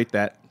I curate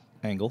that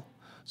angle.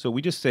 So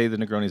we just say the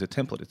Negroni is a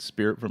template. It's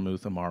spirit,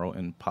 vermouth, Amaro,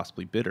 and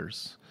possibly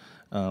bitters.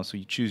 So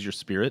you choose your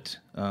spirit,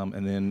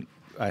 and then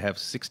I have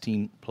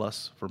 16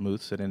 plus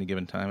vermouths at any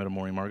given time at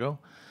Amore Margot.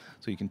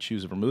 So you can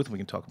choose a vermouth, and we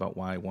can talk about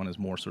why one is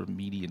more sort of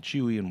meaty and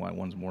chewy and why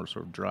one's more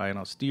sort of dry and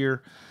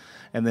austere.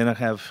 And then I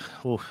have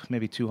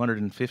maybe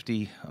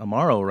 250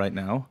 Amaro right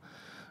now,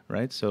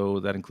 right? So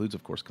that includes,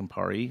 of course,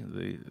 Campari.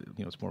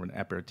 It's more of an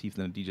aperitif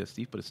than a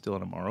digestif, but it's still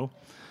an Amaro.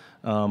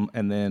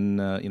 And then,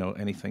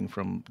 anything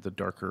from the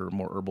darker,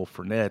 more herbal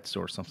Fernets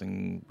or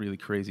something really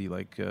crazy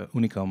like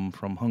Unicum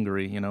from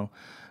Hungary,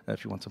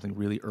 if you want something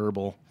really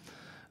herbal.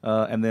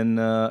 And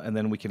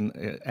then we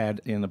can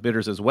add in the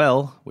bitters as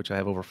well, which I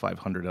have over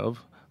 500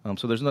 of.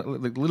 So there's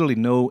literally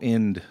no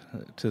end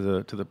to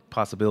the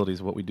possibilities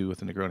of what we do with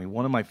the Negroni.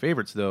 One of my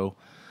favorites, though,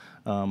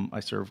 I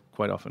serve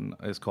quite often,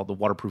 is called the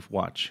Waterproof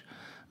Watch.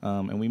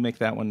 And we make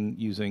that one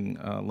using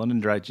London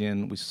Dry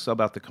Gin. We sub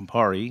out the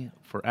Campari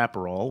for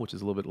Aperol, which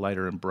is a little bit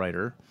lighter and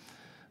brighter.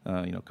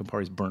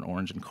 Campari's burnt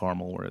orange and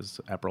caramel, whereas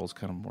Aperol is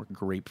kind of more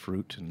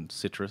grapefruit and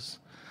citrus.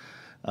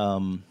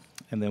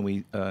 And then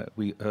we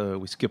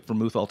skip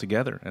vermouth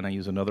altogether, and I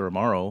use another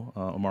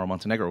Amaro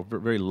Montenegro,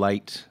 very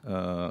light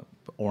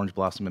orange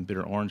blossom and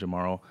bitter orange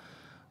Amaro.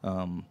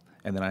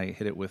 And then I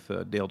hit it with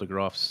Dale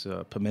DeGroff's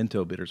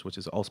pimento bitters, which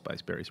is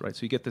allspice berries, right?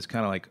 So you get this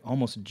kind of like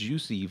almost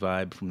juicy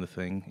vibe from the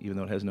thing, even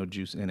though it has no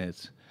juice in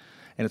it.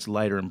 And it's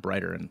lighter and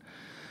brighter. And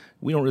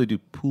we don't really do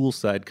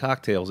poolside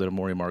cocktails at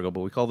Amore Margot,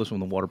 but we call this one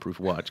the Waterproof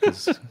Watch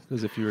because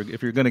if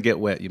you're going to get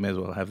wet, you may as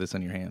well have this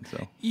on your hand.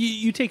 So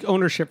you take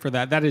ownership for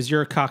that. That is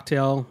your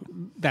cocktail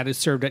that is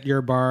served at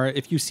your bar.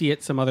 If you see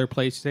it some other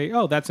place, you say,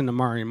 "Oh, that's an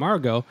Amore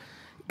Margot,"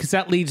 because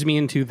that leads me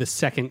into the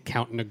second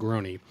Count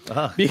Negroni,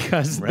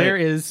 because right. there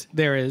is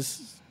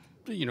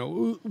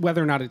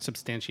whether or not it's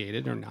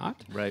substantiated or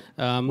not. Right.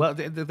 Well,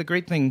 the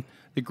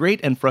great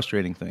and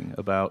frustrating thing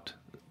about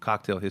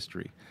cocktail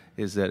history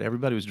is that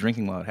everybody was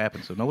drinking while it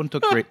happened, so no one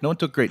took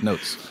great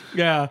notes.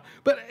 Yeah,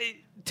 but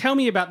tell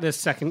me about this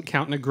second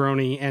Count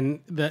Negroni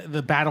and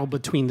the battle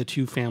between the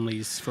two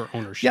families for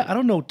ownership. Yeah, I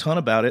don't know a ton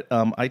about it.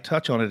 I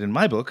touch on it in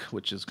my book,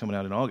 which is coming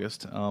out in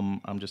August.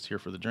 I'm just here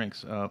for the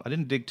drinks. I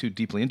didn't dig too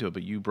deeply into it,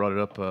 but you brought it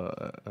up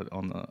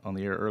on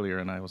the air earlier,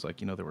 and I was like,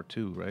 there were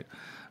 2, right?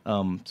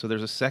 So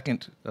there's a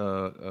second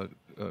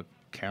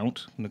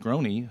Count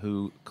Negroni,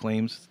 who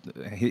claims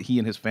he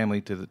and his family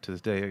to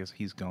this day, I guess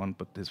he's gone,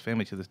 but his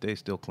family to this day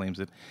still claims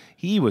that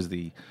he was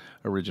the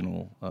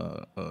original,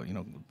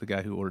 the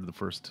guy who ordered the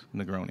first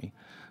Negroni.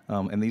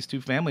 And these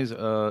two families, I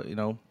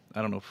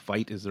don't know if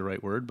fight is the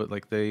right word, but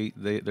like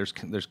there's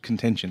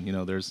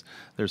contention.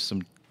 There's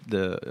some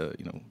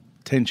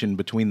tension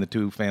between the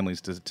two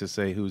families to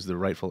say who's the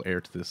rightful heir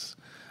to this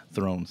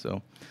throne.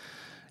 So.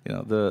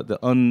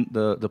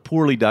 the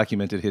poorly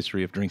documented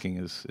history of drinking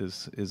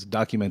is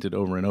documented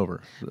over and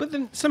over. But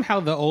then somehow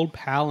the Old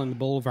Pal and the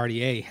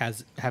Boulevardier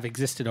have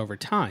existed over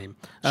time.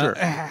 Sure.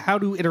 How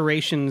do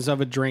iterations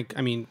of a drink?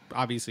 I mean,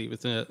 obviously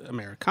with the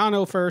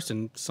Americano first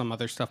and some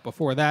other stuff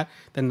before that,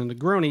 then the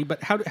Negroni.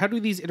 But how do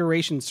these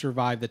iterations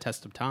survive the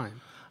test of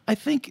time? I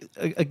think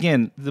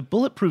again the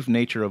bulletproof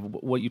nature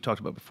of what you talked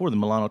about before, the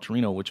Milano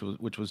Torino, which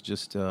was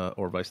just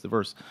or vice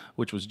versa,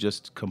 which was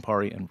just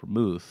Campari and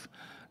vermouth.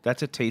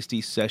 That's a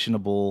tasty,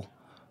 sessionable.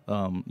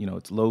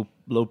 It's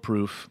low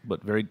proof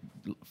but very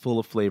full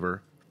of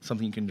flavor.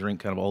 Something you can drink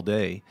kind of all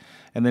day,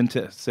 and then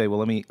to say, well,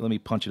 let me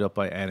punch it up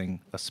by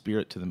adding a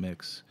spirit to the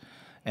mix,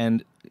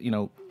 and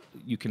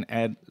you can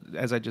add,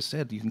 as I just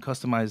said, you can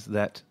customize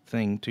that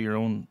thing to your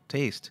own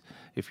taste.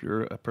 If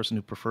you're a person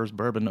who prefers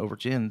bourbon over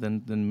gin,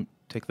 then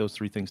take those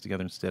three things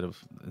together instead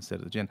of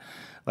the gin.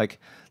 Like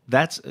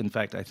that's in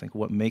fact I think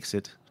what makes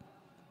the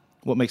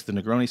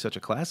Negroni such a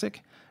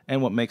classic,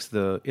 and what makes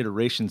the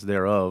iterations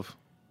thereof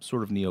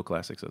sort of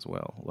neoclassics as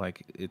well.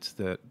 Like it's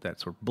that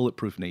sort of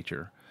bulletproof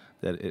nature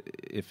that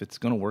if it's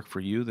going to work for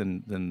you,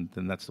 then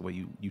that's the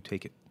way you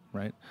take it,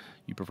 right?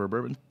 You prefer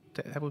bourbon,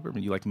 have it with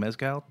bourbon. You like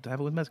mezcal, have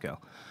it with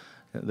mezcal.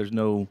 There's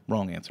no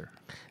wrong answer.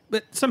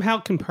 But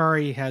somehow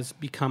Campari has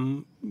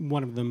become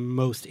one of the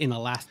most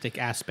inelastic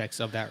aspects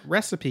of that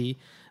recipe.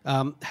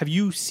 Have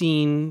you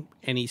seen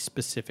any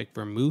specific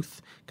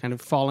vermouth kind of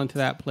fall into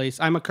that place?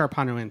 I'm a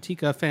Carpano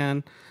Antica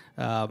fan.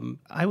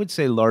 I would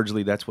say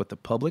largely that's what the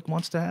public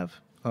wants to have.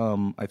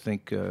 I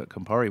think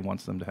Campari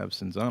wants them to have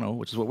Cinzano,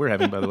 which is what we're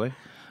having, by the way.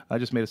 I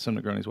just made some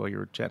Negronis while you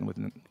were chatting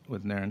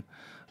with Naren.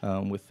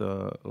 With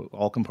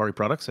all Campari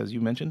products, as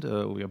you mentioned.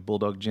 We have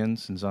Bulldog Gin,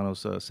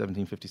 Cinzano's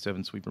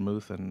 1757 Sweet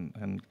Vermouth,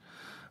 and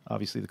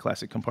obviously the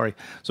classic Campari.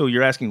 So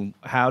you're asking,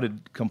 how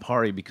did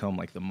Campari become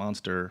like the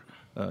monster,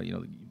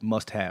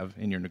 must-have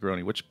in your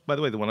Negroni, which, by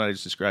the way, the one I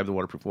just described, the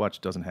Waterproof Watch,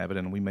 doesn't have it,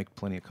 and we make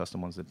plenty of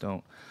custom ones that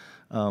don't.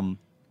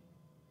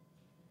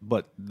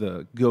 But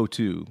the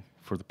go-to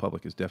for the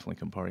public is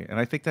definitely Campari. And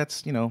I think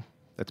that's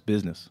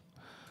business.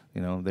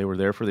 They were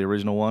there for the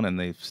original one, and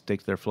they've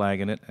staked their flag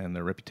in it and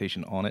their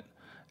reputation on it.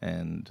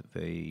 And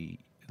they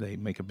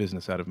make a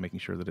business out of making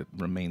sure that it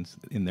remains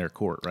in their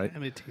court, right?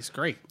 And it tastes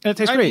great. And it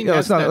tastes great.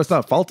 Let's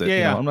not fault it.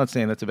 Yeah. I'm not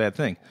saying that's a bad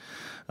thing.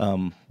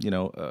 The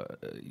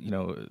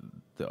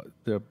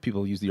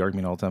people use the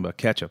argument all the time about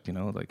ketchup.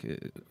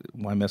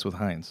 Why mess with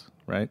Heinz,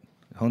 right?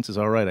 Hunt's is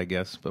all right, I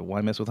guess, but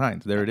why mess with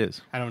Heinz? There it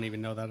is. I don't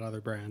even know that other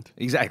brand.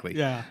 Exactly.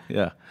 Yeah.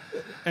 Yeah.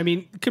 I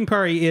mean,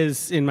 Campari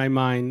is, in my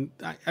mind,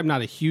 I'm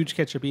not a huge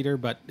ketchup eater,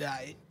 but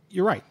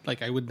you're right.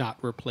 Like, I would not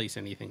replace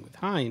anything with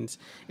Heinz.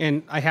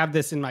 And I have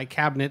this in my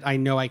cabinet. I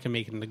know I can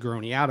make a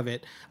Negroni out of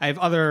it. I have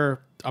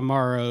other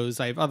Amaros.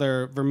 I have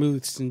other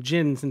vermouths and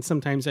gins, and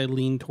sometimes I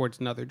lean towards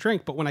another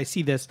drink. But when I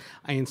see this,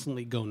 I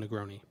instantly go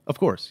Negroni. Of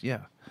course,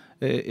 yeah.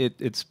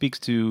 It speaks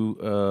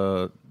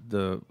to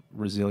the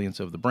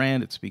resilience of the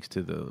brand. It speaks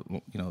to the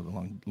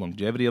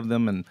longevity of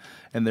them,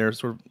 and their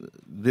sort of,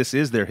 this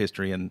is their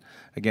history. And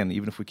again,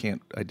 even if we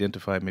can't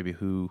identify maybe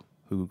who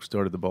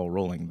started the ball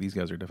rolling, these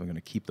guys are definitely going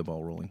to keep the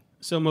ball rolling.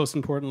 So most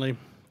importantly,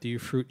 do you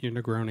fruit your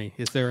Negroni?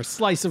 Is there a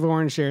slice of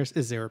orange there?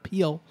 Is there a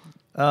peel?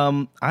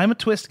 I'm a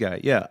twist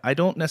guy. Yeah, I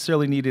don't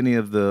necessarily need any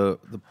of the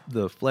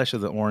flesh of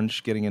the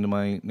orange getting into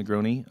my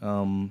Negroni.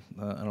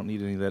 I don't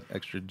need any of that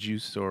extra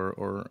juice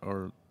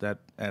or that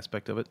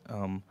aspect of it.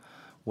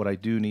 What I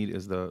do need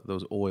is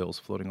those oils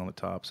floating on the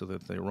top, so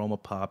that the aroma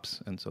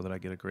pops, and so that I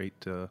get a great,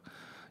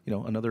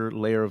 another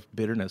layer of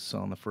bitterness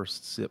on the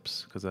first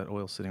sips, because that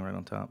oil's sitting right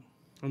on top.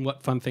 And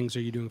what fun things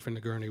are you doing for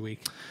Negroni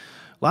Week?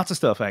 Lots of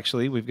stuff,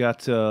 actually. We've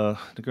got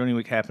Negroni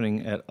Week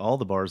happening at all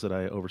the bars that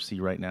I oversee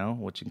right now,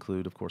 which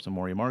include, of course,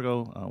 Amore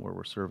Amargo, where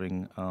we're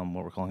serving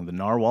what we're calling the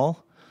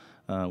Narwhal,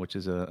 which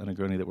is a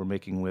Negroni that we're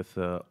making with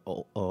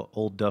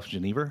Old Duff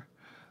Genever.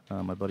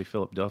 My buddy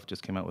Philip Duff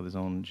just came out with his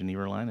own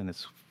Genever line, and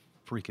it's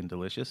freaking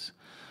delicious.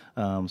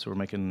 So we're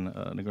making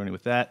Negroni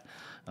with that.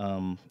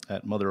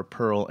 At Mother of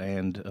Pearl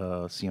and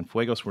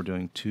Cienfuegos, we're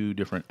doing two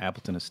different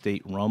Appleton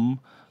Estate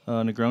rum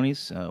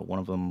Negronis. One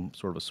of them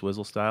sort of a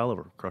swizzle style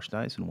over crushed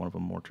ice, and one of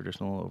them more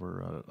traditional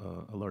over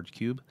a large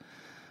cube.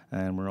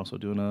 And we're also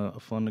doing a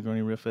fun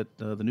Negroni riff at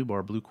the new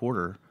bar, Blue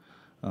Quarter.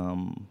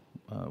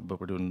 But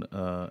we're doing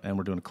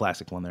a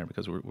classic one there,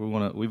 because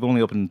we've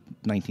only opened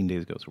 19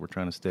 days ago, so we're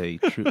trying to stay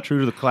true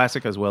to the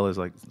classic, as well as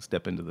like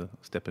step into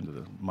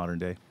the modern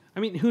day. I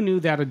mean, who knew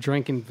that a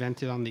drink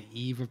invented on the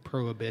eve of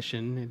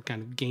Prohibition and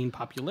kind of gained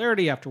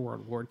popularity after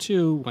World War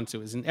II, once it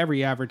was in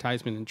every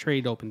advertisement and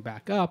trade opened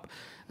back up,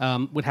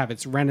 would have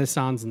its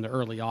renaissance in the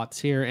early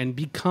aughts here and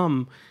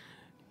become,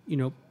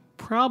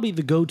 probably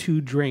the go-to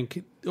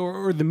drink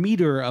or the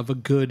meter of a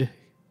good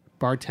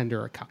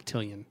bartender or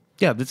cocktailian.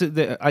 Yeah,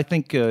 I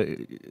think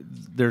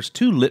there's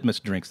two litmus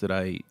drinks that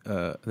I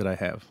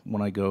have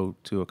when I go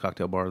to a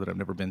cocktail bar that I've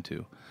never been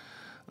to,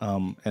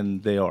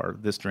 and they are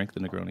this drink,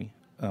 the Negroni,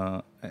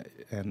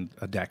 and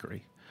a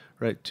daiquiri,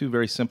 right? Two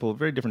very simple,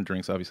 very different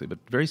drinks, obviously, but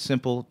very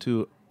simple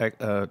to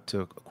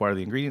acquire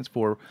the ingredients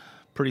for,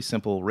 pretty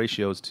simple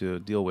ratios to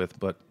deal with,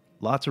 but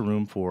lots of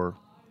room for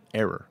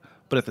error.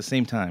 But at the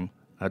same time,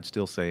 I'd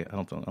still say I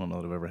don't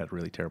know that I've ever had a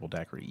really terrible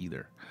daiquiri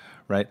either,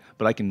 right?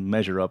 But I can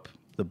measure up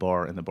the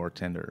bar and the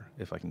bartender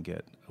if I can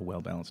get a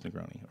well-balanced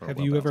Negroni. Have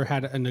you ever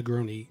had a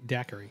Negroni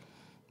daiquiri?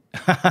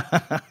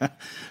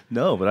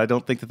 No, but I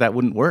don't think that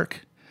wouldn't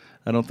work.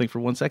 I don't think for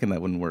 1 second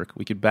that wouldn't work.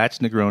 We could batch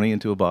Negroni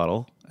into a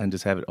bottle and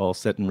just have it all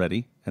set and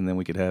ready, and then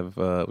we could have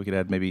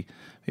add maybe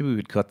we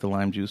would cut the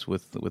lime juice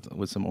with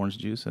some orange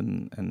juice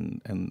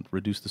and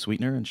reduce the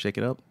sweetener and shake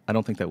it up. I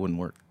don't think that wouldn't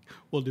work.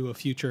 We'll do a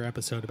future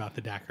episode about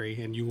the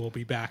daiquiri, and you will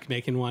be back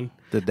making one.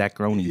 The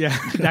Daiquironi. Yeah,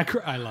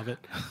 I love it.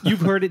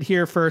 You've heard it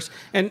here first,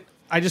 and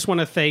I just want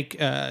to thank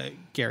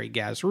Gary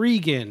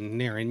Gaz-Regan,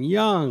 Naren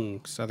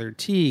Young, Souther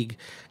Teague,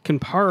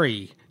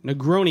 Campari,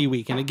 Negroni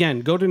Week. And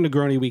again, go to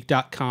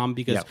negroniweek.com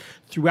because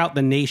throughout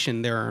the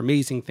nation there are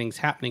amazing things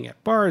happening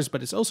at bars,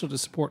 but it's also to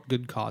support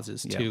good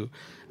causes too.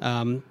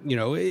 Do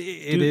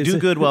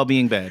good while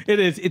being bad. It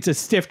is. It's a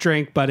stiff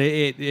drink, but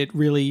it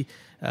really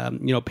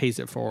pays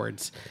it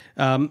forwards.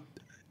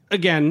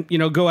 Again,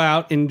 go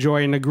out,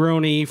 enjoy a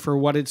Negroni for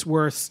what it's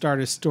worth, start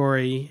a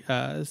story,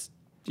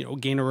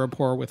 gain a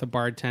rapport with a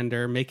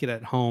bartender, make it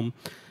at home.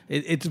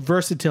 It's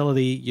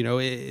versatility,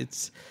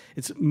 it's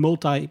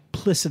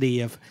multiplicity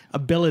of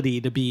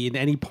ability to be in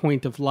any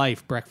point of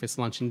life, breakfast,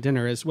 lunch, and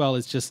dinner, as well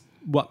as just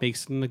what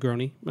makes a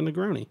Negroni a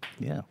Negroni.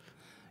 Yeah.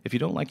 If you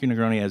don't like your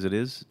Negroni as it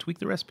is, tweak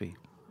the recipe.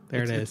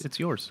 There it is. It's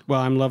yours.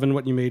 Well, I'm loving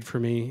what you made for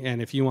me,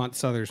 and if you want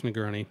Souther's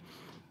Negroni,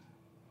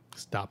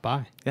 stop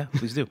by. Yeah,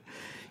 please do.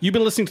 You've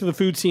been listening to The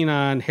Food Scene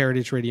on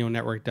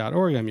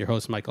heritageradionetwork.org. I'm your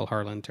host, Michael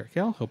Harlan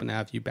Turkel. Hoping to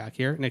have you back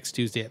here next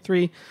Tuesday at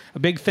 3. A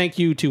big thank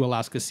you to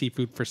Alaska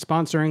Seafood for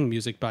sponsoring.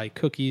 Music by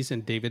Cookies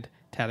and David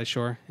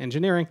Tadashore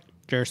Engineering.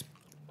 Cheers.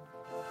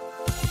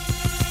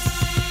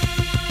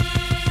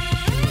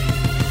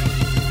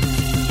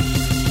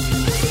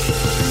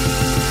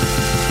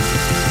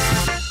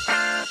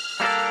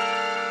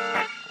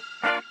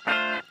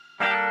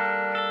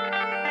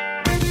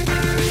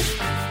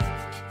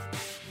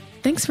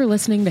 Thanks for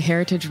listening to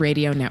Heritage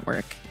Radio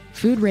Network,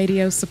 food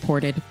radio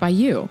supported by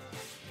you.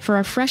 For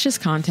our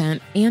freshest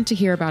content and to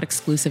hear about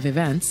exclusive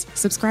events,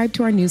 subscribe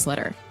to our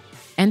newsletter.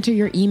 Enter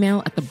your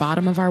email at the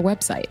bottom of our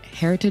website,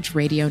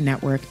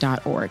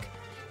 heritageradionetwork.org.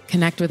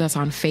 Connect with us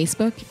on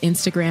Facebook,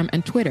 Instagram,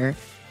 and Twitter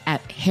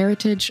at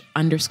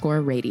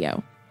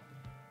heritage_radio.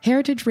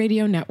 Heritage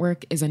Radio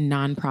Network is a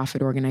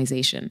nonprofit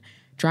organization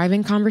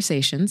driving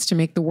conversations to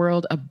make the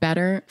world a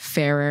better,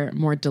 fairer,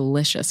 more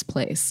delicious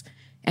place.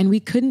 And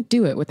we couldn't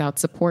do it without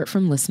support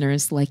from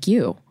listeners like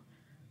you.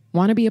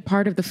 Want to be a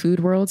part of the food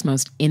world's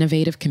most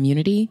innovative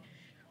community?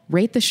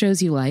 Rate the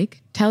shows you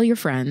like, tell your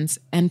friends,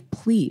 and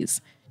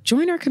please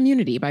join our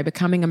community by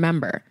becoming a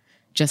member.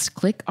 Just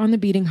click on the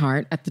beating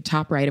heart at the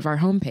top right of our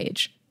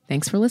homepage.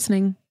 Thanks for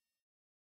listening.